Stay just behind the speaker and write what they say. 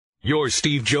Your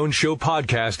Steve Jones Show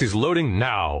podcast is loading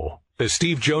now. The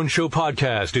Steve Jones Show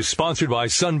podcast is sponsored by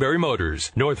Sunbury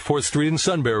Motors, North 4th Street in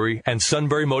Sunbury, and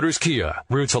Sunbury Motors Kia,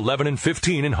 routes 11 and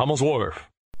 15 in Hummel's Wharf.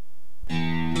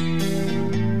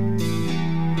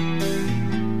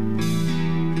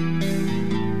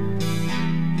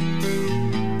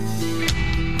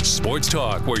 Sports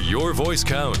talk where your voice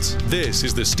counts. This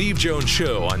is the Steve Jones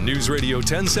Show on News Radio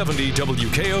 1070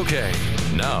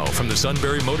 WKOK. Now from the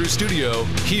Sunbury Motors Studio,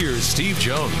 here's Steve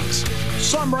Jones.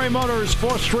 Sunbury Motors,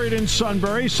 4th Street in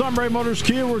Sunbury. Sunbury Motors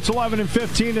Kia, routes 11 and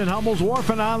 15 in Hummel's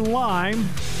Wharf, and online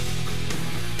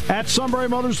at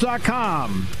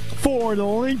sunburymotors.com. For the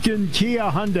Lincoln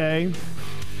Kia Hyundai,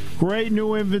 great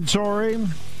new inventory,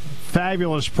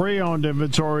 fabulous pre-owned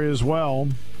inventory as well.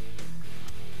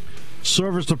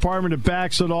 Service department that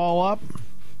backs it all up.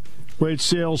 Great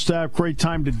sales staff, great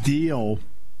time to deal.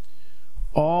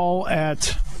 All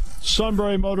at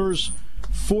Sunbury Motors,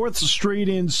 4th Street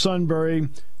in Sunbury.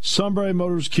 Sunbury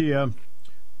Motors Kia,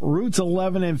 routes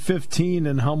 11 and 15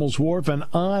 in Hummel's Wharf, and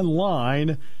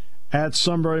online at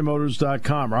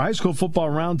sunburymotors.com. Our high school football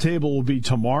roundtable will be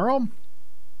tomorrow.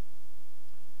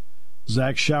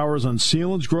 Zach Showers on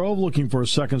Sealands Grove looking for a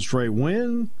second straight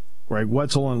win. Greg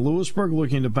Wetzel and Lewisburg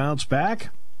looking to bounce back.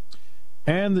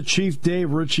 And the Chief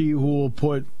Dave Ritchie, who will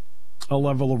put a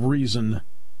level of reason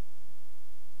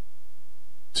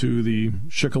to the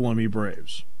Shikellamy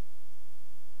Braves.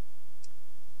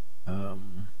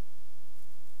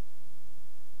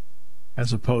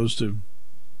 As opposed to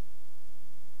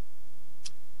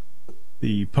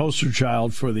the poster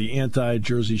child for the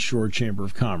anti-Jersey Shore Chamber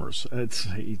of Commerce. It's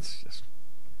just...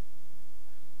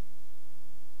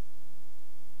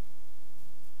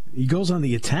 He goes on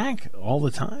the attack all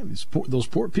the time. Those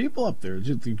poor people up there,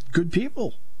 just good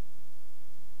people.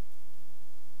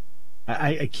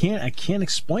 I can't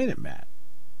explain it, Matt.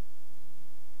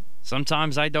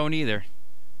 Sometimes I don't either.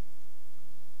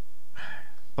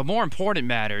 But more important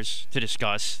matters to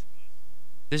discuss.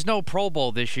 There's no Pro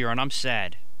Bowl this year, and I'm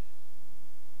sad.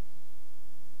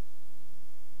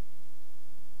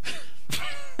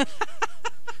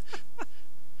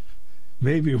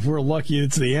 Maybe if we're lucky,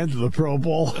 it's the end of the Pro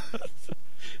Bowl.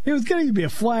 It was going to be a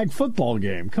flag football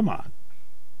game. Come on.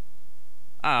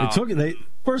 Oh.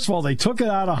 First of all, they took it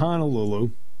out of Honolulu.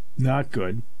 Not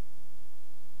good.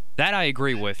 That I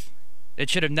agree with. It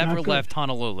should have never left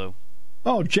Honolulu.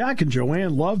 Oh, Jack and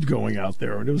Joanne loved going out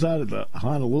there. It was out of the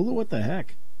Honolulu? What the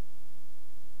heck?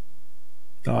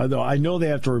 I know they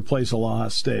have to replace Aloha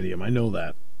Stadium. I know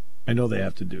that. I know they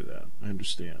have to do that. I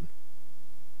understand.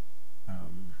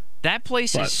 That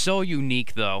place is so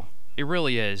unique, though. It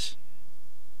really is.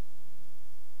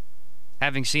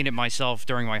 Having seen it myself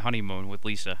during my honeymoon with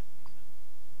Lisa.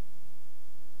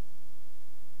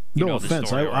 No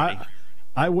offense. I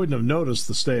wouldn't have noticed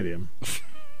the stadium.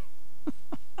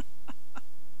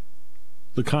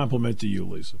 The compliment to you,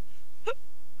 Lisa.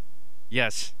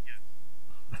 Yes.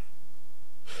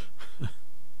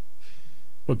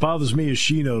 What bothers me is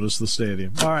she noticed the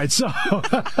stadium. All right, so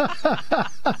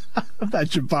that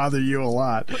should bother you a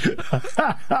lot.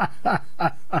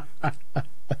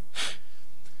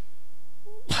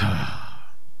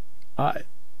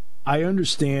 I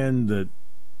understand that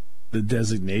the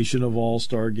designation of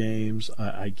all-star games.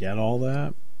 I get all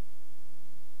that.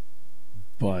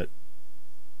 But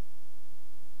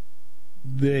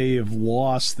they have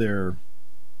lost their...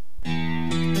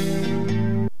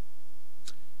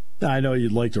 I know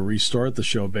you'd like to restart the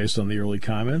show based on the early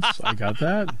comments. I got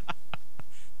that.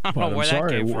 I don't know where that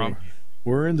came from.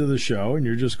 We're into the show, and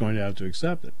you're just going to have to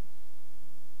accept it.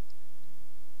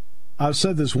 I've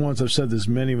said this once. I've said this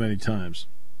many, many times.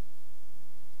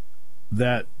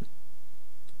 That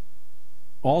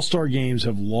all-star games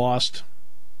have lost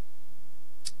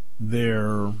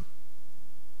their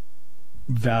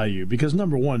value because,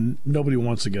 number one, nobody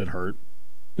wants to get hurt.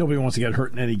 Nobody wants to get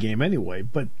hurt in any game anyway,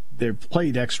 but they're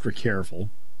played extra careful.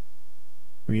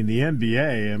 I mean, the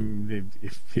NBA,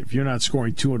 if you're not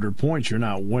scoring 200 points, you're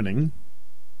not winning.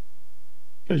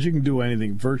 Because you can do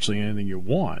virtually anything you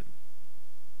want.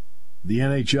 The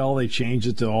NHL, they changed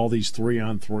it to all these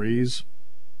 3-on-3s.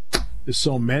 There's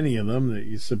so many of them that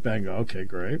you sit back and go, okay,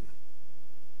 great.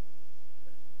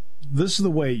 This is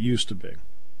the way it used to be.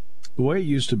 The way it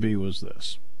used to be was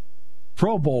this.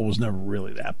 Pro Bowl was never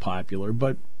really that popular,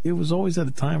 but it was always at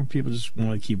a time where people just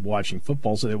want to keep watching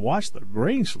football, so they watch the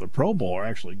ratings for the Pro Bowl are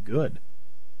actually good.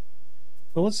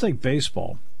 But let's take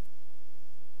baseball.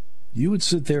 You would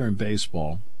sit there in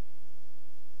baseball,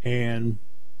 and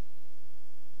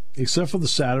except for the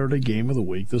Saturday game of the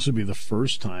week, this would be the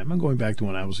first time. I'm going back to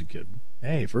when I was a kid.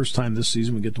 Hey, first time this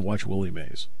season we get to watch Willie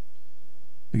Mays.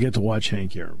 We get to watch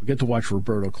Hank Aaron. We get to watch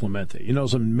Roberto Clemente. You know,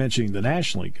 as I'm mentioning the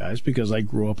National League guys because I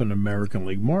grew up in an American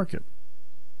League market.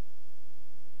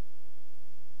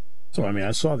 So, I mean,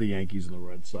 I saw the Yankees and the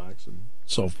Red Sox and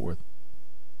so forth.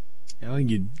 I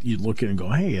think you'd look in and go,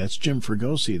 hey, that's Jim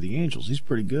Fregosi of the Angels. He's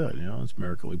pretty good. You know, it's an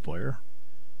American League player.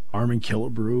 Armin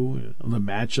Killebrew, the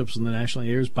matchups in the National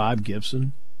League. Here's Bob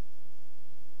Gibson.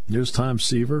 There's Tom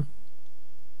Seaver.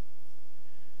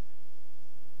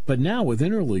 But now with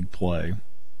interleague play,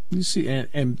 you see,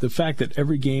 and the fact that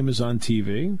every game is on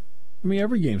TV. I mean,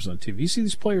 every game's on TV. You see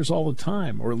these players all the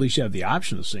time, or at least you have the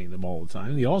option of seeing them all the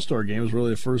time. The All-Star Game is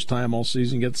really the first time all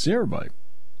season you get to see everybody.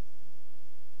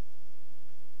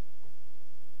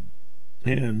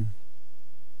 And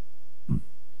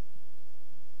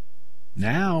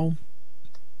now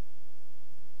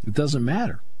it doesn't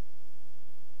matter.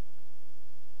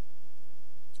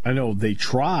 I know they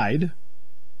tried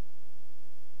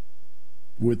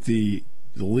with the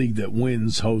league that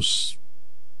wins hosts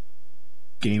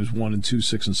games 1 and 2,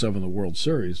 6 and 7 of the World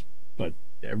Series, but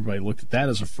everybody looked at that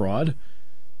as a fraud,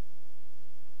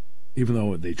 even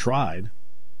though they tried.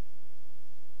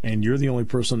 And you're the only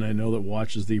person I know that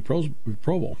watches the Pro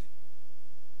Bowl.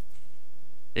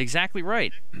 Exactly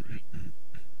right.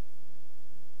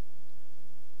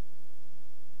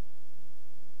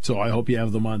 So I hope you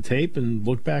have them on tape and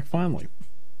look back fondly.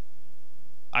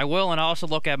 I will, and I'll also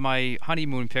look at my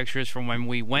honeymoon pictures from when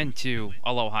we went to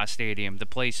Aloha Stadium, the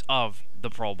place of the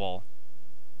Pro Bowl.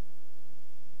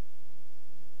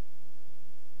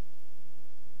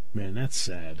 Man, that's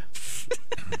sad.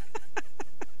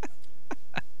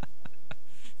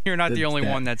 You're not the only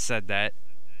one that said that.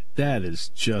 That is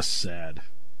just sad.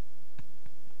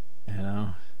 You know?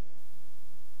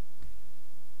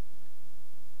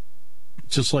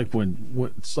 Just like when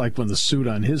the suit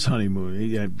on his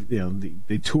honeymoon,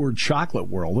 they toured Chocolate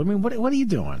World. I mean, what are you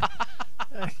doing?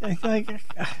 I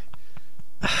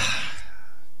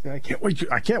can't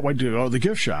wait to go to the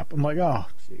gift shop. I'm like, oh,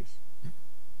 jeez.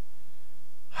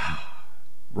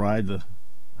 Ride the.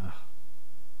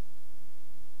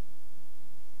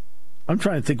 I'm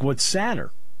trying to think what's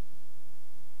sadder.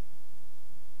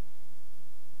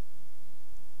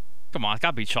 Come on, it's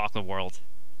gotta be Chocolate World.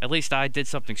 At least I did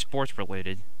something sports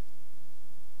related.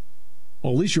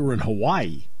 Well, at least you were in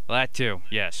Hawaii. Well, that too,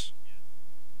 yes.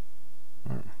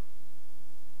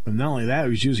 But not only that, he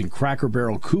was using Cracker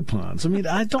Barrel coupons. I mean,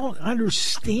 I don't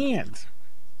understand.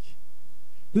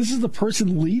 This is the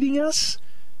person leading us?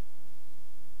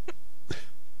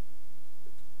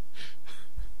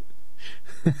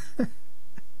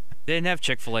 They didn't have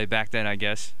Chick-fil-A back then, I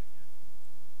guess.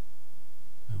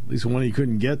 At least one he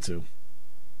couldn't get to.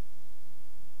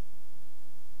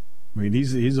 I mean,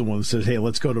 he's the one that says, hey,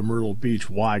 let's go to Myrtle Beach.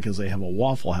 Why? Because they have a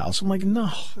Waffle House. I'm like,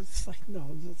 no, that's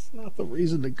not the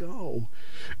reason to go.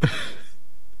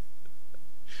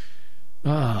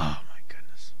 Oh, my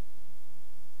goodness.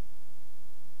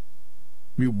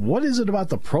 I mean, what is it about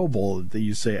the Pro Bowl that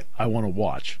you say, I want to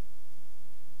watch?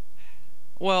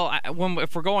 Well,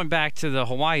 if we're going back to the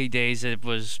Hawaii days, it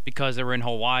was because they were in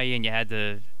Hawaii and you had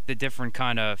the different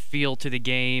kind of feel to the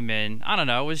game. And I don't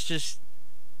know, it was just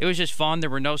fun.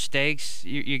 There were no stakes.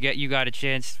 You got a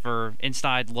chance for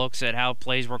inside looks at how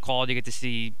plays were called. You get to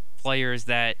see players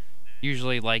that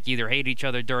usually like either hate each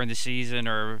other during the season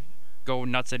or go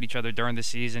nuts at each other during the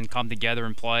season, come together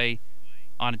and play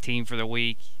on a team for the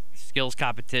week. Skills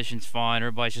competition's fun.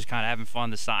 Everybody's just kind of having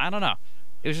fun. I don't know.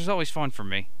 It was just always fun for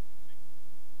me.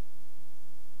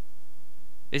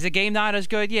 Is the game not as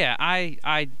good? Yeah,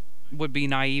 I would be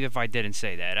naive if I didn't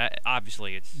say that.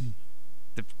 Obviously, it's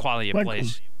the quality of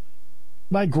plays.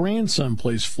 My grandson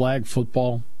plays flag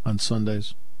football on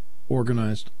Sundays,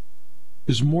 organized.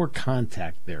 There's more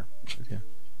contact there. Okay.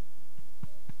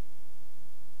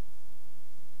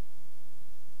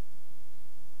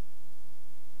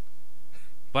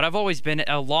 But I've always been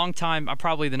a long time, I'm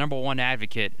probably the number one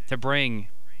advocate to bring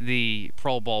the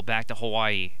Pro Bowl back to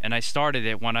Hawaii, and I started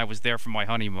it when I was there for my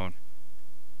honeymoon.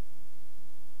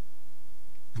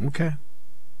 Okay.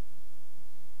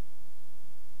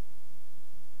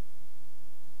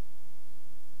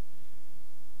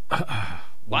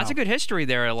 Lots of good history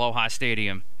there at Aloha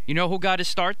Stadium. You know who got his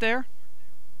start there?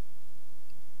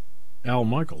 Al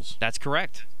Michaels. That's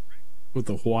correct. With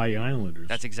the Hawaii Islanders.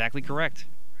 That's exactly correct.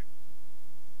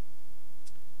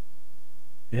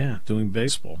 Yeah, doing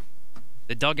baseball.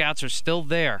 The dugouts are still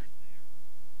there.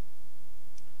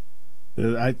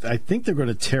 I think they're going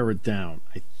to tear it down,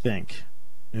 I think,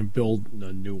 and build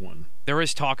a new one. There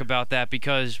is talk about that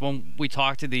because when we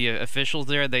talked to the officials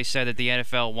there, they said that the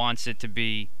NFL wants it to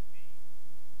be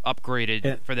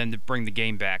upgraded for them to bring the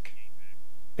game back.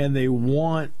 And they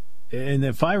want And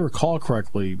if I recall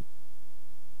correctly,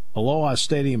 Aloha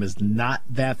Stadium is not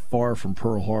that far from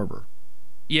Pearl Harbor.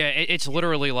 Yeah, it's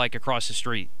literally like across the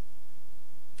street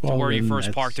to where you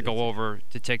first park to go over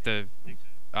to take the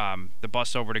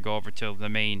bus over to go over to the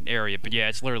main area. But yeah,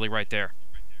 it's literally right there.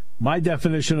 My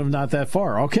definition of not that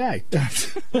far. Okay.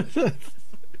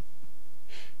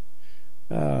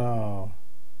 Oh.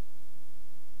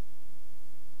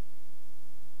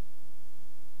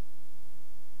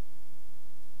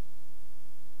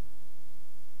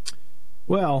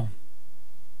 Well,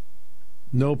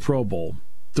 no Pro Bowl.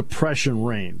 Depression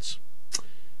reigns.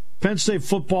 Penn State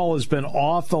football has been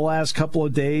off the last couple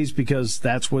of days because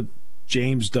that's what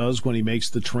James does when he makes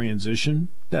the transition.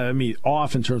 I mean,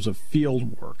 off in terms of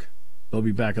field work. They'll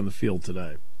be back on the field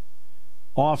today.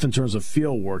 Off in terms of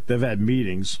field work. They've had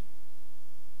meetings.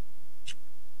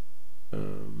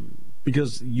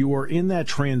 Because you are in that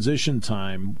transition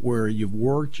time where you've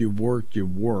worked.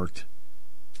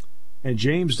 And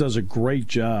James does a great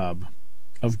job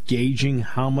of gauging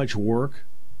how much work,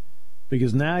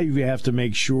 because now you have to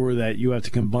make sure that you have to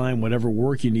combine whatever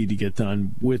work you need to get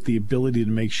done with the ability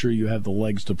to make sure you have the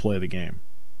legs to play the game.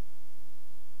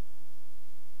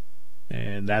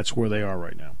 And that's where they are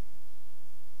right now.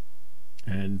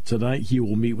 And tonight he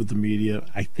will meet with the media.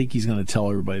 I think he's going to tell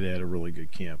everybody they had a really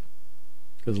good camp,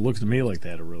 because it looks to me like they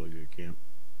had a really good camp.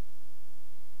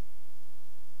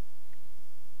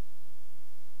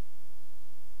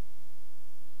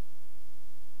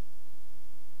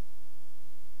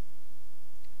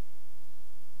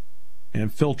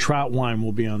 And Phil Troutwine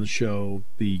will be on the show,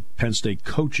 the Penn State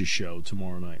Coaches Show,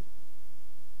 tomorrow night.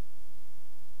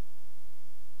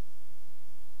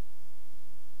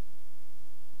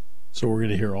 So we're going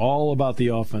to hear all about the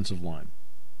offensive line.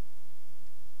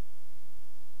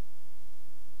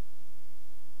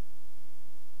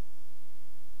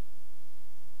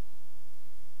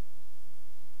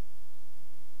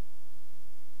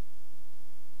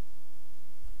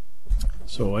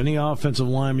 So any offensive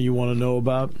lineman you want to know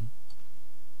about,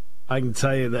 I can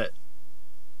tell you that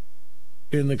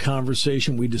in the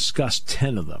conversation we discussed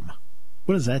 10 of them.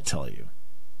 What does that tell you?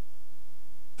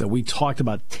 That we talked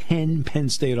about 10 Penn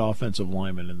State offensive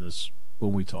linemen in this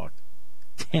when we talked.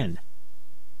 10.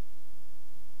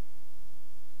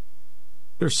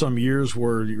 There's some years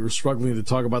where you were struggling to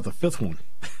talk about the fifth one.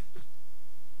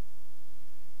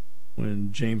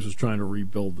 When James was trying to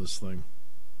rebuild this thing.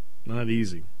 Not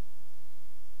easy.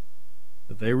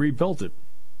 But they rebuilt it.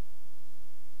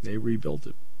 They rebuilt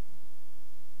it.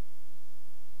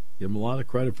 Give them a lot of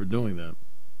credit for doing that.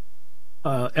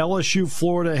 LSU,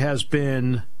 Florida has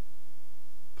been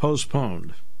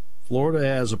postponed. Florida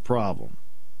has a problem.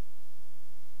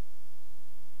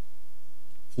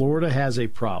 Florida has a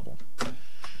problem.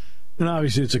 And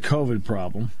obviously it's a COVID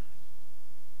problem.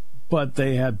 But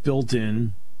they have built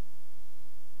in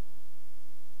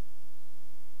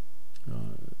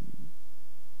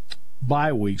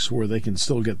bye weeks where they can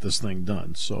still get this thing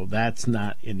done. So that's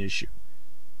not an issue.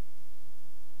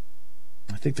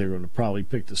 I think they're going to probably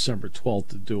pick December 12th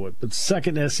to do it. But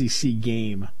second SEC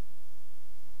game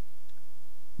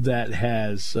that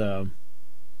has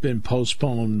been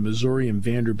postponed, Missouri and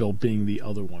Vanderbilt being the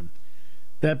other one.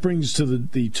 That brings to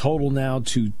the total now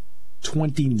to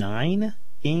 29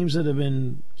 games that have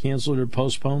been canceled or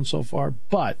postponed so far.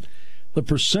 But the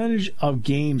percentage of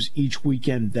games each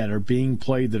weekend that are being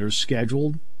played that are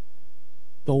scheduled,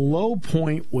 the low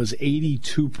point was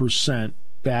 82%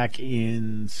 back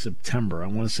in September. I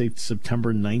want to say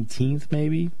September 19th,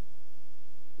 maybe. It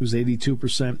was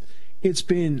 82%. It's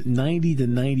been 90 to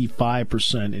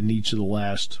 95% in each of the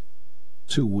last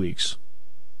 2 weeks.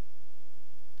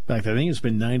 In fact, I think it's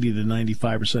been 90 to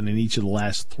 95% in each of the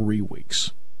last 3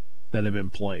 weeks that have been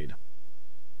played.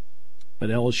 But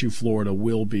LSU, Florida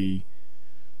will be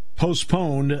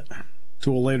postponed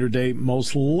to a later date,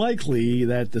 most likely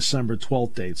that December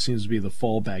 12th date. Seems to be the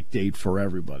fallback date for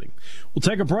everybody. We'll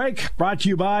take a break. Brought to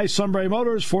you by Sunbury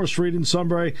Motors, 4th Street in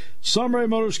Sunbury. Sunbury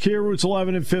Motors, Kia routes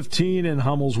 11 and 15 in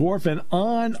Hummel's Wharf, and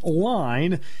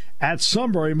online at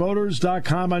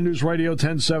sunburymotors.com on News Radio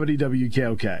 1070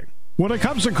 WKOK. When it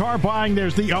comes to car buying,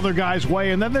 there's the other guy's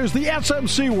way, and then there's the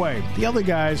SMC way. The other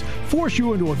guys force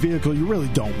you into a vehicle you really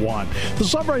don't want. The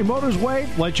Sunbury Motors way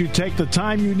lets you take the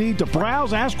time you need to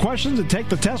browse, ask questions, and take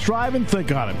the test drive and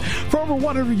think on it. For over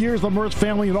 100 years, the Mertz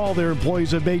family and all their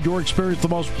employees have made your experience the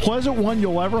most pleasant one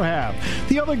you'll ever have.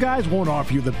 The other guys won't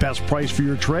offer you the best price for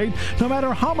your trade, no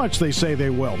matter how much they say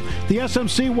they will. The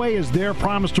SMC way is their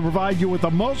promise to provide you with the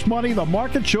most money the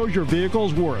market shows your vehicle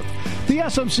is worth. The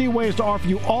SMC way is to offer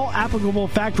you all applicable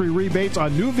factory rebates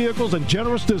on new vehicles and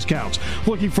generous discounts.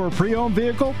 Looking for a pre-owned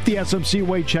vehicle? The SMC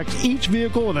way checks each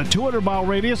vehicle in a 200-mile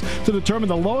radius to determine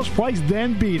the lowest price,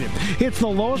 then beat it. It's the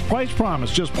lowest price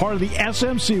promise, just part of the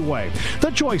SMC way.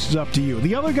 The choice is up to you.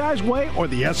 The other guy's way or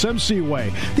the SMC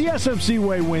way. The SMC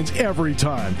way wins every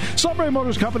time. Sunbury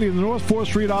Motors Company in the North 4th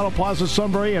Street Auto Plaza,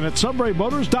 Sunbury, and at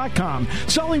sunburymotors.com.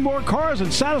 Selling more cars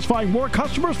and satisfying more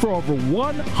customers for over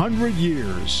 100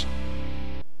 years.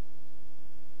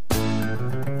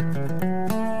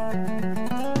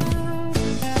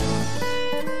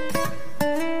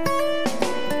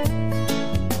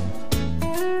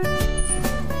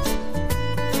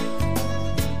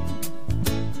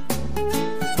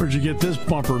 Where'd you get this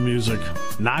bumper music?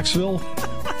 Knoxville?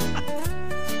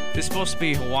 It's supposed to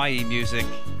be Hawaii music.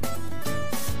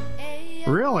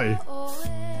 Really?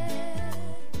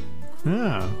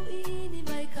 Yeah.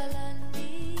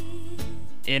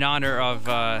 In honor of,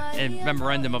 in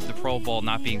memorandum of the Pro Bowl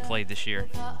not being played this year.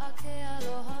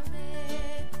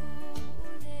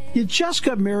 You just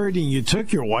got married and you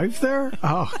took your wife there?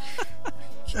 Oh.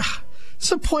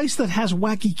 It's a place that has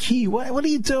Waikiki. What are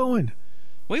you doing?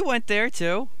 We went there,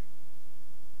 too.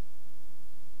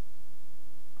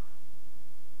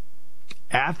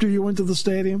 After you went to the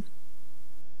stadium?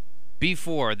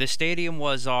 Before. The stadium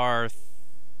was our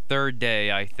third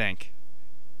day, I think.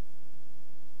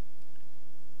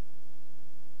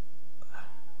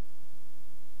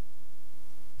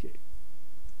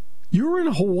 You were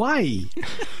in Hawaii.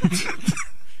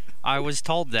 I was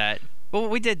told that. Well,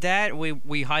 we did that.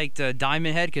 We hiked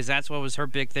Diamond Head because that's what was her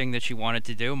big thing that she wanted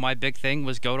to do. My big thing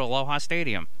was go to Aloha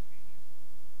Stadium.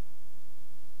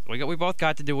 We both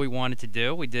got to do what we wanted to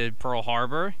do. We did Pearl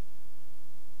Harbor,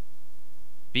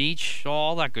 beach,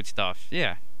 all that good stuff.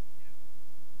 Yeah.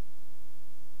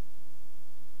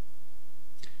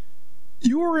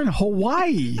 You were in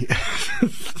Hawaii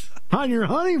on your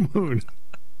honeymoon.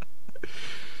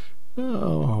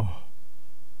 Oh.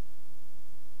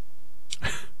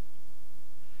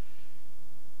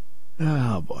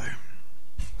 Oh, boy.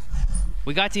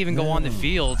 We got to even go on the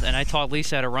field, and I taught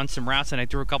Lisa how to run some routes, and I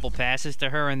threw a couple passes to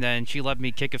her, and then she let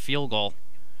me kick a field goal.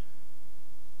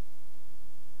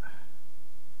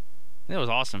 It was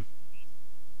awesome.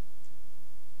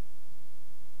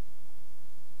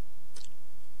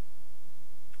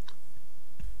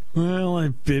 Well,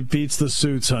 it beats the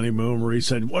Suits honeymoon where he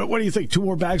said, what do you think, 2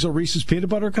 more bags of Reese's Peanut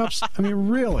Butter Cups? I mean,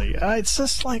 really? It's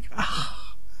just like, I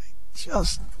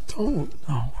just don't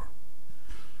know.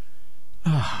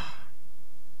 Oh,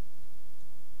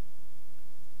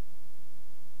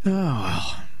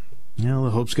 well. The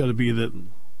hope's got to be that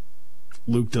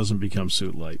Luke doesn't become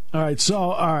Suit Light. All right, just...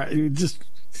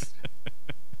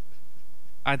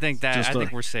 I think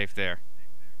we're safe there.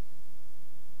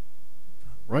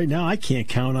 Right now, I can't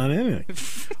count on anything.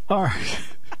 All right.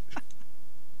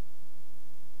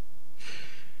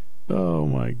 Oh,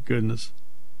 my goodness.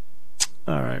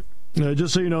 All right.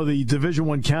 Just so you know, the Division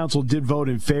I Council did vote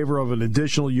in favor of an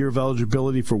additional year of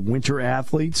eligibility for winter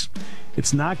athletes.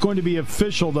 It's not going to be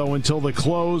official, though, until the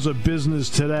close of business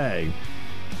today,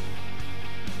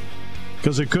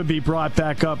 because it could be brought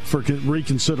back up for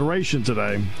reconsideration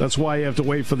today. That's why you have to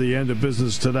wait for the end of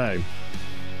business today.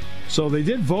 So they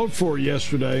did vote for it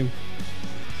yesterday,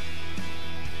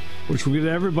 which will give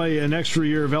everybody an extra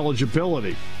year of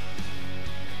eligibility.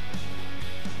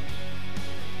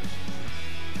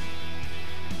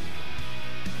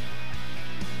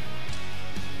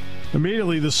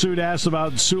 Immediately, the Suit asked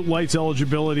about Suit Light's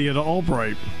eligibility at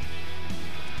Albright.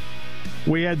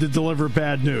 We had to deliver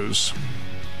bad news.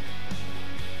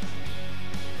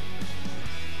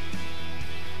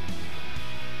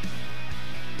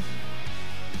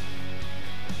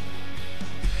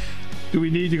 Do we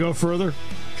need to go further?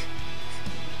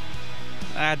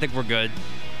 I think we're good.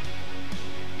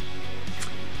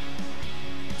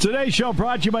 Today's show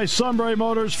brought to you by Sunbury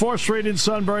Motors, 4th Street in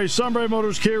Sunbury. Sunbury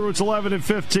Motors, Kia routes 11 and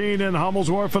 15, and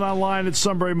Hummel's Wharf, and online at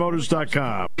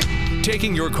sunburymotors.com.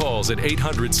 Taking your calls at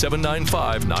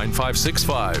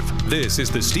 800-795-9565. This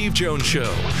is the Steve Jones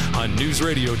Show on News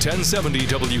Radio 1070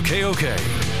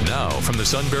 WKOK. Now, from the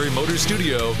Sunbury Motors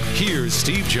studio, here's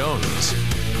Steve Jones.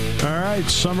 All right,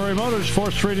 Sunbury Motors,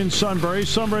 4th Street in Sunbury.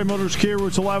 Sunbury Motors, Kia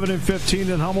routes 11 and 15,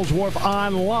 and Hummel's Wharf,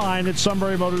 online at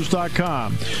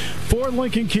sunburymotors.com. Ford,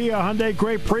 Lincoln, Kia, Hyundai,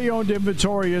 great pre-owned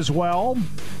inventory as well.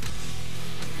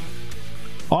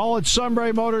 All at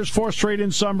Sunbury Motors, 4th Street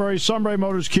in Sunbury. Sunbury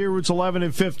Motors, Kia routes 11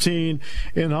 and 15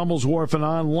 in Hummel's Wharf, and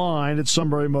online at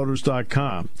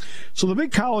sunburymotors.com. So the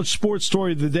big college sports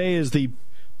story of the day is the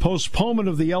postponement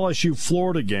of the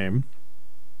LSU-Florida game.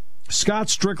 Scott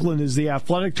Strickland is the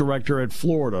athletic director at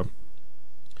Florida.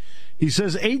 He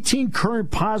says 18 current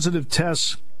positive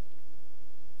tests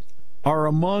are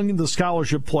among the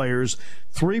scholarship players.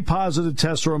 3 positive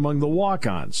tests are among the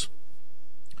walk-ons.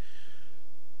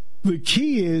 The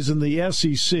key is in the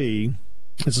SEC,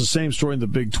 it's the same story in the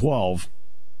Big 12,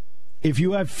 if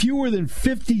you have fewer than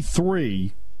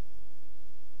 53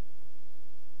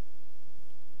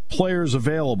 players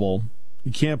available,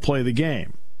 you can't play the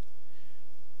game.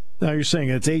 Now you're saying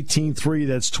it's 18-3,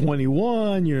 that's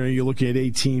 21. You're looking at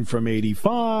 18 from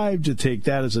 85. To take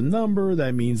that as a number,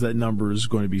 that means that number is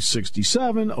going to be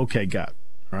 67. Okay, got it.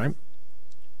 All right.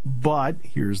 But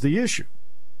here's the issue.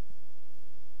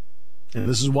 And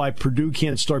this is why Purdue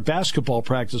can't start basketball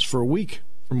practice for a week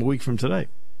from today.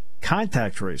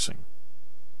 Contact tracing.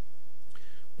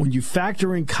 When you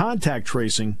factor in contact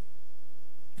tracing,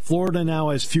 Florida now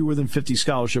has fewer than 50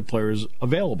 scholarship players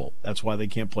available. That's why they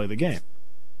can't play the game.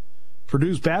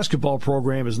 Purdue's basketball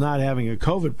program is not having a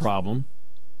COVID problem,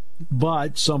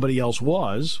 but somebody else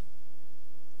was.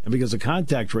 And because of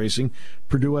contact tracing,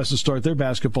 Purdue has to start their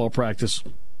basketball practice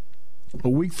a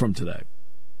week from today.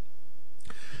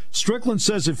 Strickland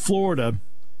says at Florida,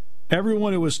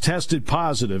 everyone who was tested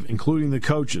positive, including the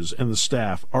coaches and the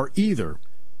staff, are either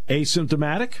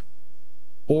asymptomatic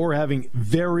or having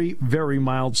very, very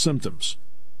mild symptoms.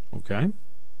 Okay?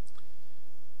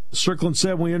 Strickland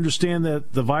said, we understand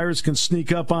that the virus can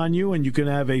sneak up on you and you can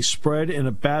have a spread in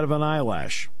a bat of an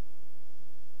eyelash.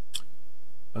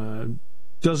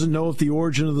 Doesn't know if the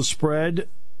origin of the spread,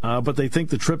 but they think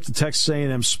the trip to Texas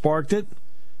A&M sparked it.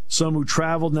 Some who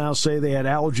traveled now say they had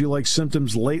allergy-like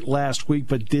symptoms late last week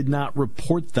but did not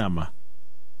report them,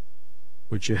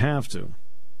 which you have to.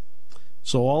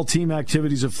 So all team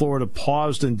activities at Florida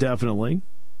paused indefinitely,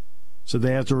 so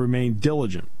they have to remain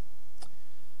diligent.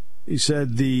 He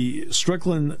said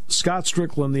Scott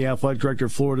Strickland, the athletic director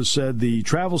of Florida, said the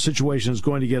travel situation is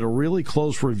going to get a really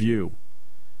close review.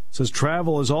 Says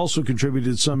travel has also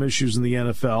contributed to some issues in the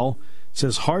NFL.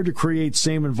 Says hard to create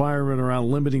same environment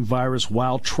around limiting virus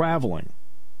while traveling.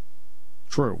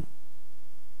 True.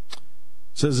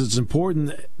 Says it's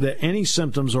important that any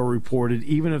symptoms are reported,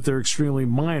 even if they're extremely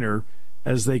minor,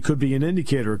 as they could be an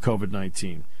indicator of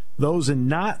COVID-19. Those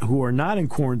who are not in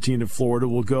quarantine in Florida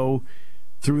will go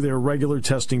through their regular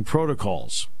testing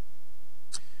protocols.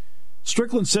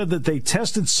 Strickland said that they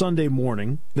tested Sunday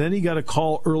morning. Then he got a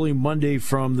call early Monday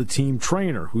from the team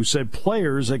trainer who said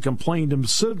players had complained of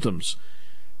symptoms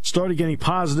started getting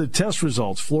positive test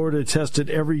results. Florida tested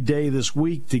every day this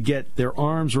week to get their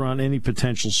arms around any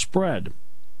potential spread.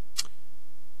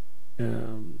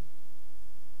 And,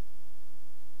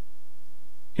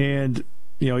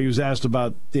 he was asked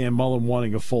about Dan Mullen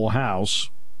wanting a full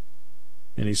house.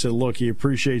 And he said, look, he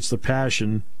appreciates the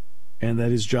passion and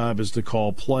that his job is to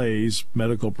call plays.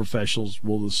 Medical professionals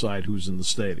will decide who's in the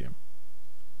stadium.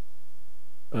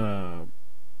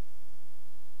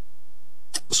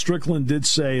 Strickland did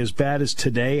say, as bad as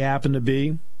today happened to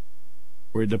be,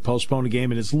 we had to postpone a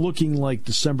game, and it's looking like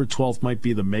December 12th might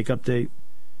be the makeup date.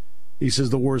 He says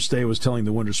the worst day was telling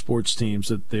the winter sports teams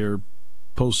that their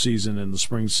postseason and the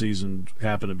spring season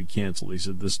happened to be canceled. He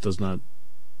said this does not,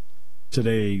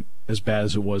 today, as bad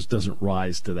as it was, doesn't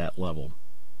rise to that level.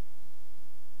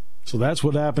 So that's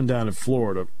what happened down in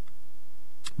Florida.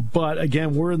 But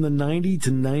again, we're in the 90 to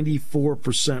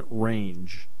 94%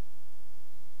 range.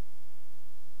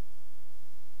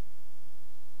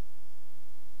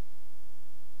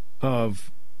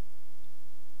 Of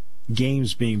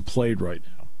games being played right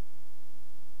now.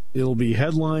 It'll be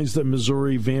headlines that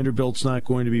Missouri, Vanderbilt's not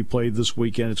going to be played this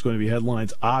weekend. It's going to be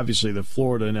headlines, obviously, that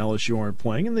Florida and LSU aren't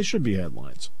playing, and they should be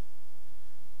headlines.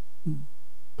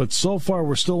 But so far,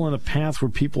 we're still on a path where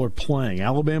people are playing.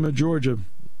 Alabama, Georgia,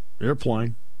 they're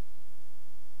playing.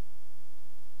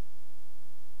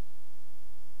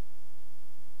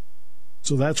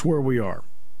 So that's where we are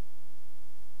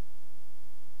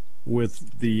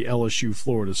with the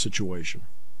LSU-Florida situation.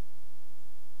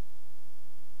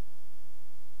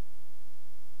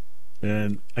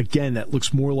 And again, that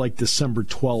looks more like December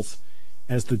 12th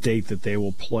as the date that they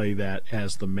will play that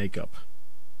as the makeup.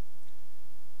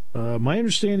 My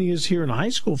understanding is here in high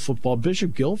school football,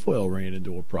 Bishop Guilfoyle ran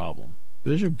into a problem.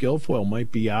 Bishop Guilfoyle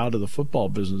might be out of the football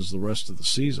business the rest of the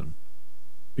season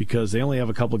because they only have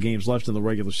a couple of games left in the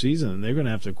regular season, and they're going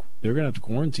to have to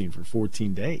quarantine for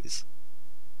 14 days,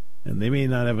 and they may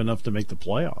not have enough to make the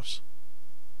playoffs.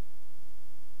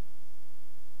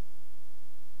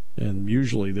 And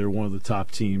usually they're one of the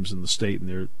top teams in the state in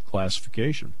their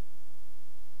classification.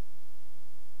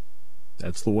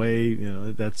 That's the way,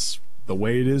 that's the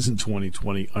way it is in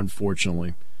 2020,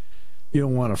 unfortunately. You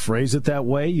don't want to phrase it that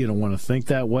way. You don't want to think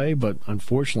that way. But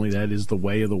unfortunately, that is the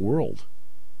way of the world.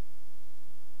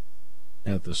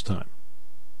 at this time.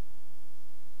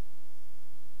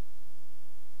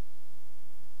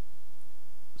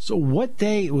 So what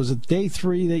day, was it day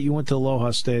 3 that you went to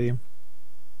Aloha Stadium?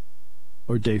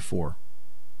 Or day 4?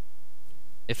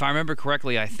 If I remember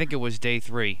correctly, I think it was day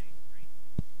 3.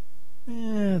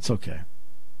 It's okay.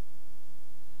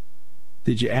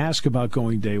 Did you ask about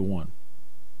going day 1?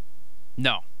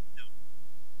 No.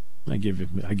 I give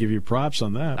you props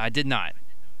on that. I did not.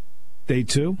 Day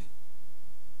 2?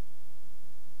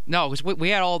 No, because we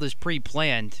had all this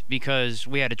pre-planned because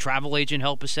we had a travel agent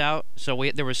help us out. So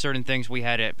there were certain things we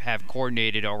had to have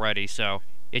coordinated already. So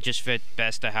it just fit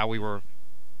best to how we were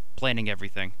planning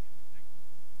everything.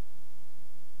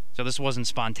 So this wasn't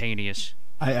spontaneous.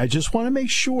 I just want to make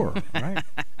sure, right?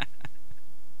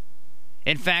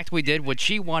 In fact, we did what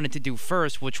she wanted to do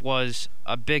first, which was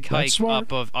a big hike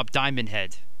up Diamond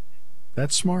Head.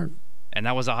 That's smart. And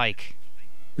that was a hike.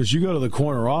 As you go to the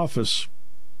corner office,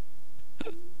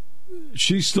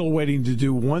 she's still waiting to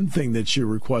do one thing that she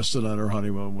requested on her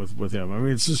honeymoon with him. I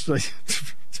mean, it's just like,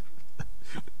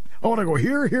 I want to go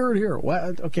here, here, and here.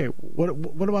 What? Okay, what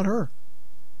about her?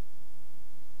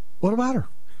 What about her?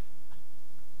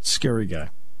 Scary guy.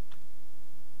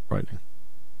 Frightening.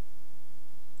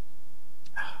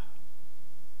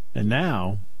 And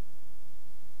now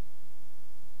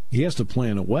he has to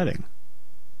plan a wedding.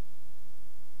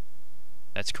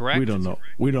 That's correct. We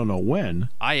don't know when.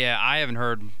 I haven't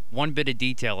heard one bit of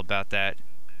detail about that.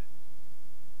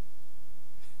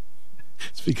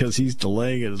 It's because he's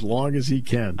delaying it as long as he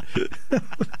can.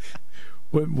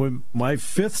 When my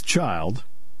 5th child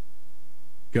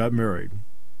got married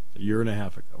a year and a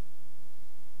half ago,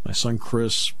 my son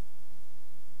Chris,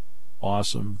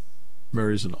 awesome,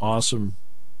 marries an awesome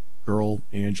girl,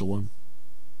 Angela.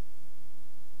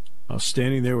 I was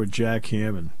standing there with Jack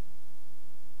Ham and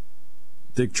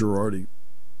Dick Girardi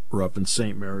were up in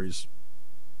St. Mary's.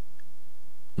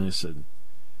 And I said,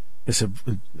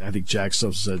 I think Jack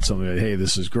Stubbs said something like, hey,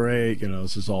 this is great.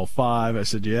 This is all 5. I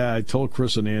said, yeah, I told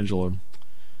Chris and Angela. I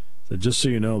said, just so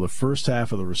you know, the first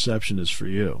half of the reception is for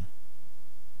you.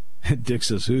 And Dick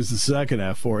says, who's the second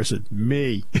half for? I said,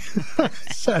 me. I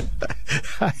said,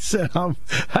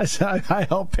 I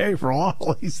help pay for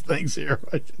all these things here.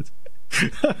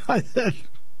 I said,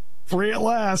 free at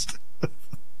last.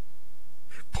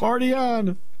 Party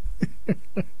on.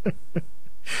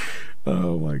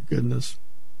 Oh, my goodness.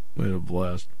 We had a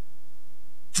blast.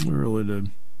 We really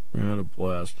did. We had a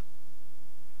blast.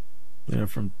 Yeah,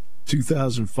 from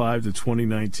 2005 to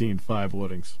 2019, 5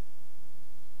 weddings.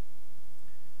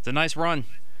 It's a nice run.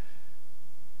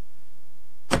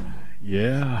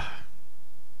 Yeah.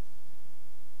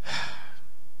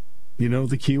 You know what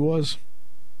the key was?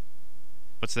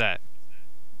 What's that?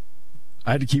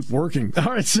 I had to keep working. All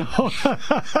right, so...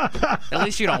 At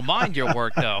least you don't mind your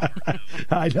work, though.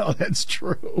 I know, that's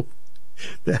true.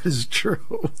 That is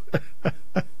true.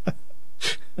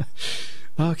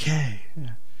 Okay.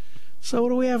 So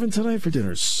what are we having tonight for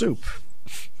dinner? Soup.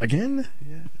 Again?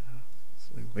 Yeah.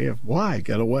 We have... Why?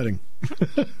 Got a wedding.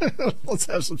 Let's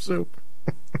have some soup.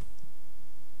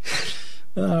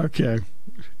 Okay.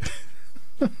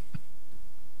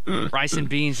 Rice and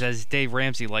beans, as Dave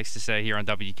Ramsey likes to say here on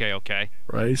WKOK.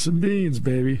 Rice and beans,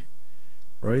 baby.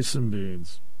 Rice and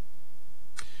beans.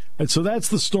 And so that's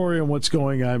the story on what's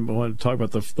going on. I want to talk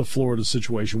about the Florida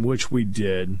situation, which we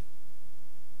did.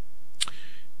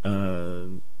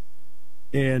 Did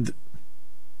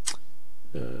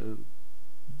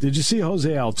you see Jose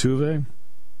Altuve?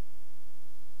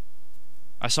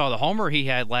 I saw the homer he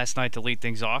had last night to lead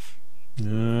things off.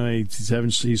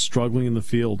 He's struggling in the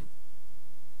field,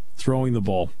 throwing the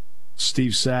ball.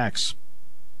 Steve Sachs.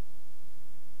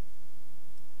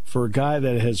 For a guy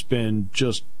that has been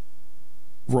just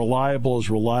reliable as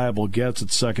reliable gets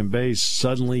at second base,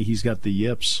 suddenly he's got the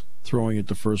yips throwing it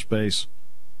to first base.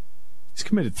 He's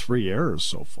committed 3 errors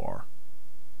so far.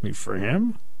 I mean, for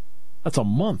him, that's a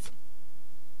month.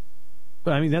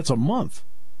 But, I mean, that's a month.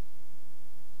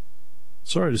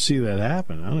 Sorry to see that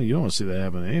happen. You don't want to see that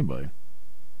happen to anybody.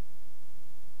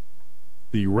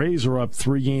 The Rays are up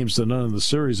 3-0 in the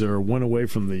series. They're a win away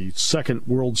from the second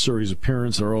World Series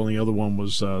appearance. Their only other one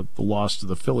was the loss to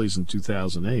the Phillies in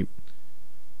 2008.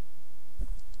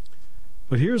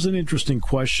 But here's an interesting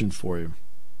question for you.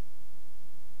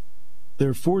 There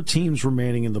are 4 teams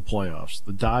remaining in the playoffs.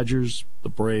 The Dodgers, the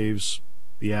Braves,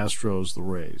 the Astros, the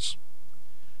Rays.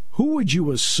 Who would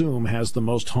you assume has the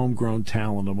most homegrown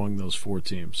talent among those 4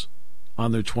 teams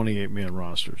on their 28-man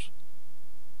rosters?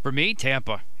 For me,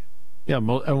 Tampa. Yeah,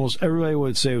 almost everybody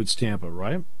would say it's Tampa,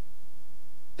 right?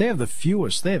 They have the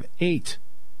fewest. They have 8.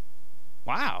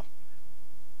 Wow.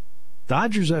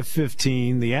 Dodgers have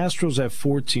 15, the Astros have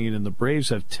 14, and the Braves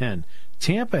have 10.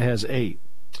 Tampa has 8.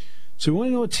 So you want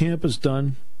to know what Tampa's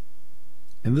done?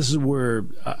 And this is where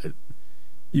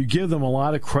you give them a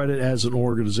lot of credit as an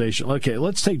organization. Okay,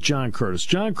 let's take John Curtis.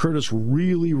 John Curtis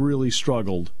really, really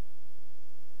struggled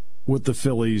with the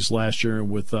Phillies last year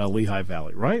and with Lehigh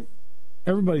Valley, right?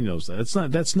 Everybody knows that.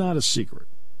 That's not a secret.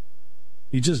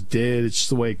 He just did. It's just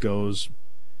the way it goes.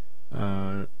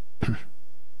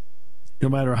 No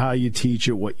matter how you teach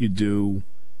it, what you do,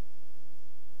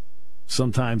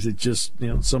 sometimes it just,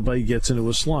 somebody gets into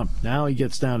a slump. Now he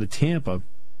gets down to Tampa,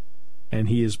 and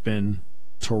he has been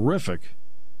terrific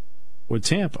with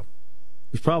Tampa.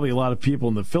 There's probably a lot of people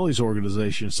in the Phillies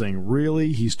organization saying,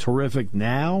 really? He's terrific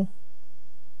now?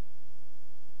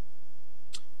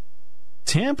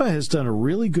 Tampa has done a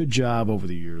really good job over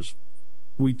the years.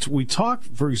 We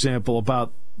talked, for example,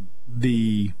 about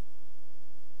the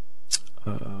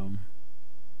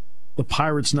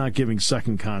Pirates not giving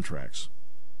second contracts.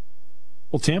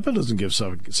 Well, Tampa doesn't give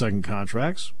second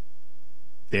contracts.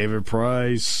 David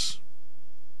Price,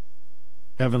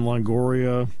 Evan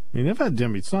Longoria. They've had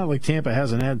them. It's not like Tampa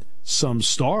hasn't had some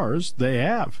stars. They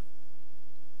have.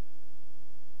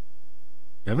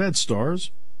 They've had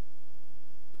stars.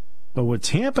 But what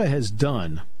Tampa has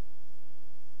done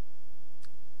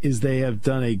is they have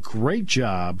done a great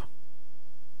job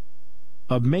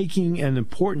of making an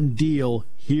important deal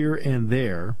here and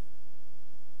there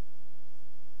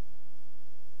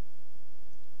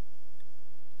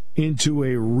into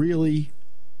a really,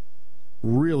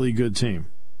 really good team.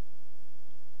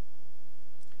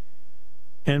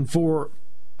 And for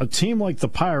a team like the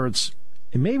Pirates,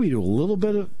 and maybe to a little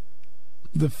bit of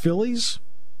the Phillies,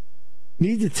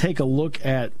 need to take a look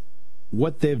at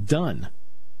what they've done.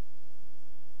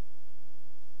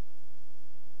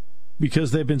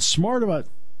 Because they've been smart about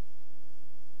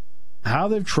how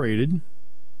they've traded.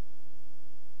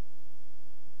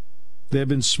 They've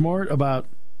been smart about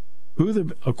who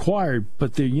they've acquired,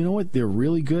 but you know what they're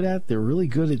really good at? They're really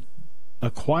good at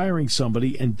acquiring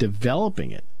somebody and developing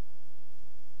it.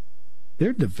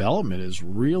 Their development is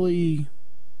really,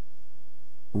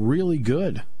 really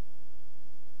good.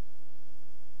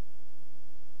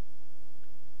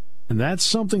 And that's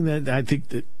something that I think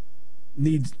that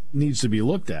needs to be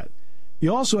looked at.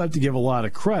 You also have to give a lot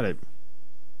of credit.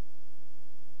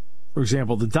 For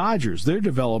example, the Dodgers, their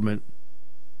development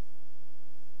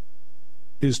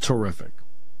is terrific.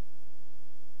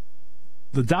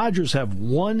 The Dodgers have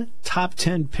one top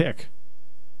 10 pick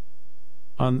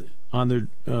on their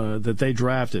that they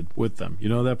drafted with them. You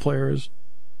know who that player is?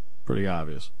 Pretty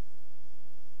obvious.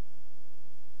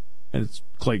 And it's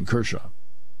Clayton Kershaw,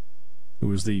 who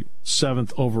was the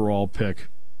 7th overall pick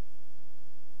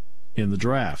in the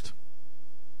draft.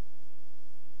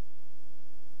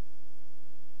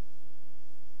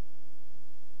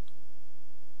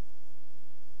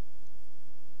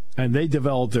 And they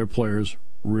developed their players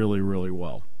really, really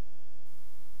well.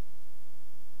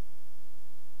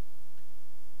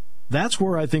 That's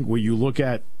where I think when you look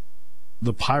at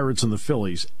the Pirates and the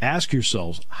Phillies, ask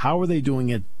yourselves, how are they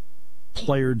doing at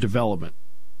player development?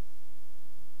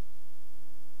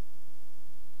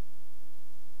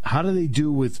 How do they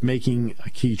do with making a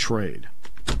key trade?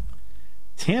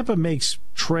 Tampa makes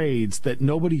trades that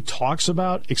nobody talks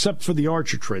about except for the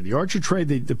Archer trade. The Archer trade,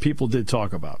 the people did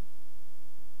talk about.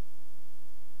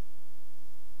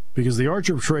 Because the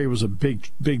Archer trade was a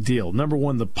big deal. Number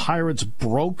one, the Pirates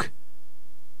broke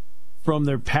from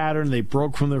their pattern. They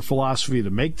broke from their philosophy to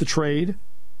make the trade.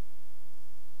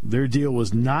 Their deal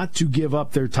was not to give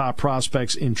up their top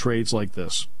prospects in trades like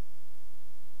this.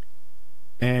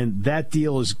 And that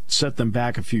deal has set them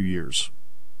back a few years.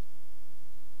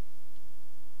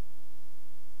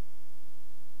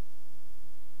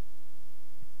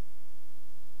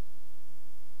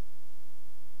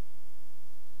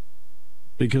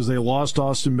 Because they lost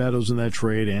Austin Meadows in that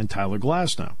trade and Tyler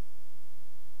Glasnow.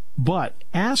 But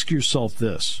ask yourself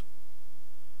this.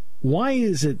 Why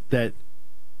is it that,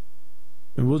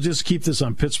 and we'll just keep this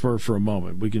on Pittsburgh for a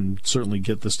moment. We can certainly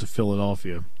get this to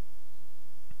Philadelphia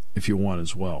if you want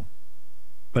as well.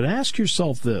 But ask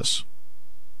yourself this.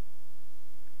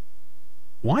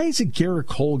 Why is it Garrett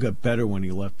Cole got better when he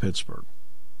left Pittsburgh?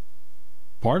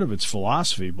 Part of it's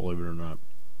philosophy, believe it or not.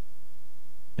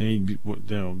 And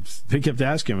they kept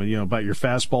asking him, about your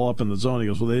fastball up in the zone. He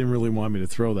goes, well, they didn't really want me to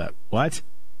throw that. What?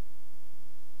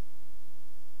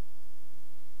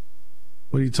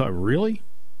 What are you talking? Really?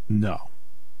 No.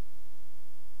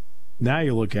 Now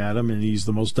you look at him, and he's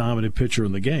the most dominant pitcher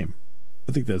in the game.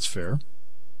 I think that's fair.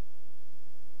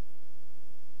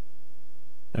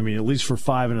 I mean, at least for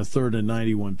 5 1/3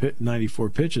 and 94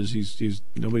 pitches, he's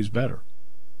nobody's better.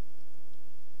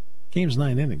 Game's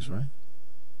 9 innings, right?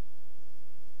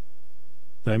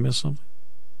 Did I miss something?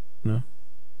 No?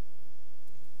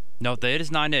 No, it is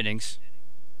 9 innings.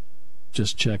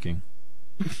 Just checking.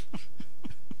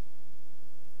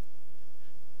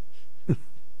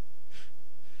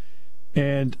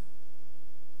 And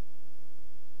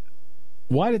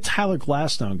why did Tyler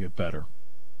Glasnow get better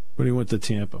when he went to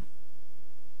Tampa?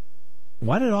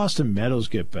 Why did Austin Meadows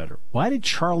get better? Why did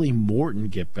Charlie Morton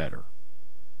get better?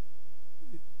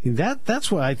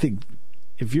 That's what I think.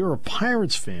 If you're a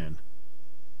Pirates fan,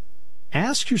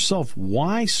 ask yourself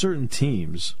why certain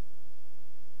teams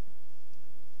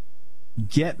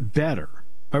get better.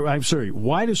 I'm sorry,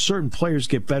 why do certain players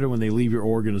get better when they leave your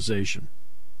organization?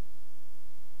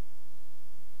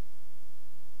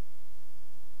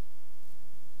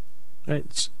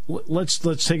 Right, let's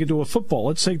take it to a football.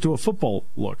 Let's take it to a football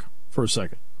look for a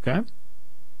second, okay?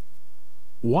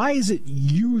 Why is it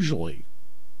usually,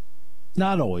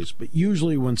 not always, but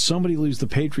usually when somebody leaves the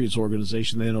Patriots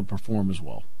organization, they don't perform as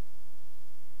well?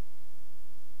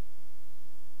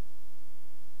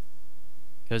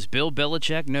 Because Bill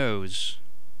Belichick knows.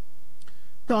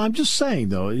 No, I'm just saying,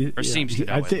 though. Or seems to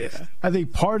know. I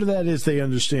think part of that is they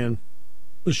understand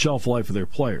the shelf life of their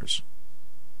players.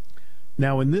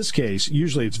 Now, in this case,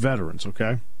 usually it's veterans,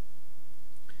 okay?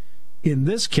 In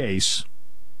this case,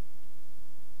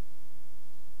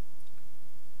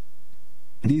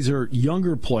 these are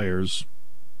younger players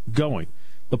going.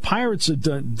 The Pirates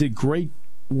did great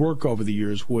work over the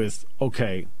years with,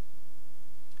 okay,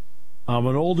 I'm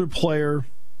an older player.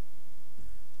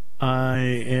 I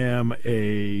am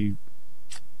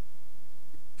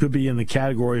could be in the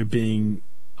category of being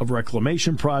a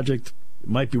reclamation project.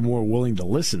 Might be more willing to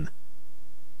listen.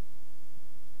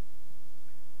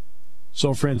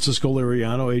 So Francisco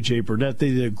Liriano, A.J. Burnett,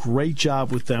 they did a great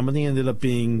job with them, and they ended up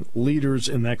being leaders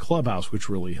in that clubhouse, which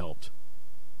really helped.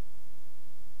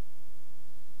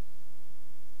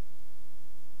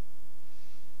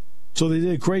 So they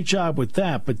did a great job with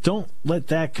that, but don't let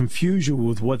that confuse you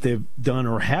with what they've done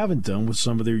or haven't done with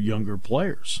some of their younger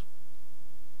players.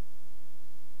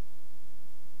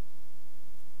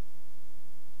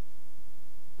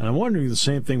 And I'm wondering the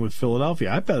same thing with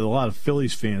Philadelphia. I bet a lot of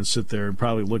Phillies fans sit there and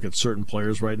probably look at certain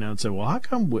players right now and say, well, how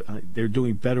come they're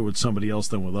doing better with somebody else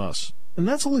than with us? And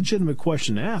that's a legitimate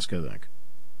question to ask, I think.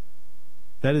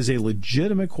 That is a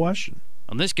legitimate question.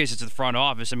 In this case, it's the front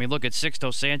office. I mean, look at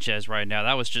Sixto Sanchez right now.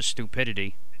 That was just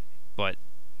stupidity. But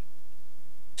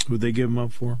who'd they give him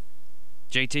up for?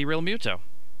 JT Realmuto,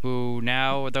 who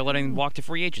now they're letting walk to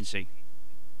free agency.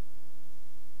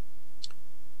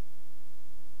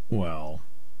 Well,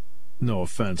 no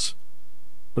offense,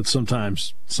 but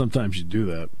sometimes you do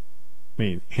that. I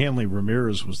mean, Hanley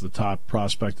Ramirez was the top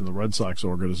prospect in the Red Sox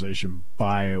organization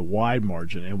by a wide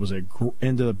margin. It was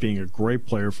ended up being a great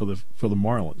player for the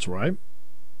Marlins, right?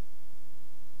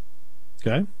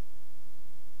 Okay.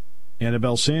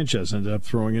 Anibal Sanchez ended up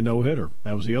throwing a no-hitter.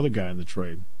 That was the other guy in the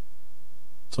trade.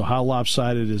 So how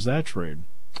lopsided is that trade?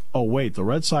 Oh, wait, the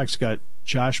Red Sox got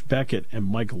Josh Beckett and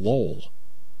Mike Lowell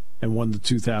and won the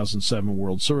 2007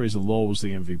 World Series, and Lowell was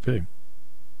the MVP.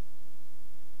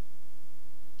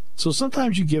 So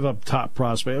sometimes you give up top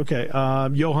prospect. Okay,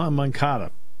 Johan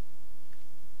Moncada.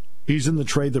 He's in the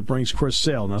trade that brings Chris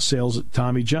Sale. Now Sale's at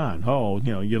Tommy John. Oh,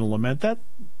 you're going to lament that?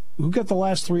 Who got the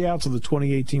last 3 outs of the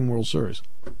 2018 World Series?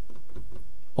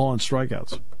 All on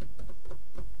strikeouts.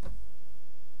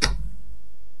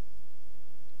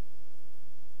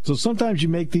 So sometimes you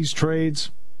make these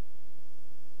trades.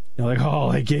 You're like,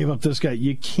 oh, they gave up this guy.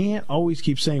 You can't always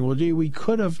keep saying, well, gee, we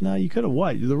could have. No, you could have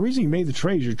what? The reason you made the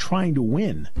trade is you're trying to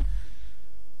win.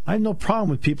 I have no problem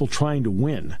with people trying to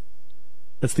win.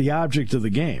 That's the object of the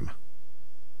game.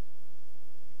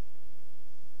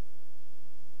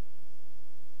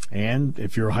 And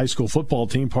if you're a high school football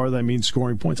team, part of that means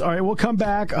scoring points. All right, we'll come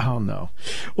back. Oh, no.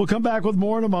 We'll come back with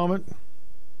more in a moment.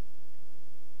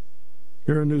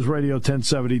 Here on News Radio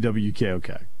 1070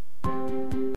 WKOK.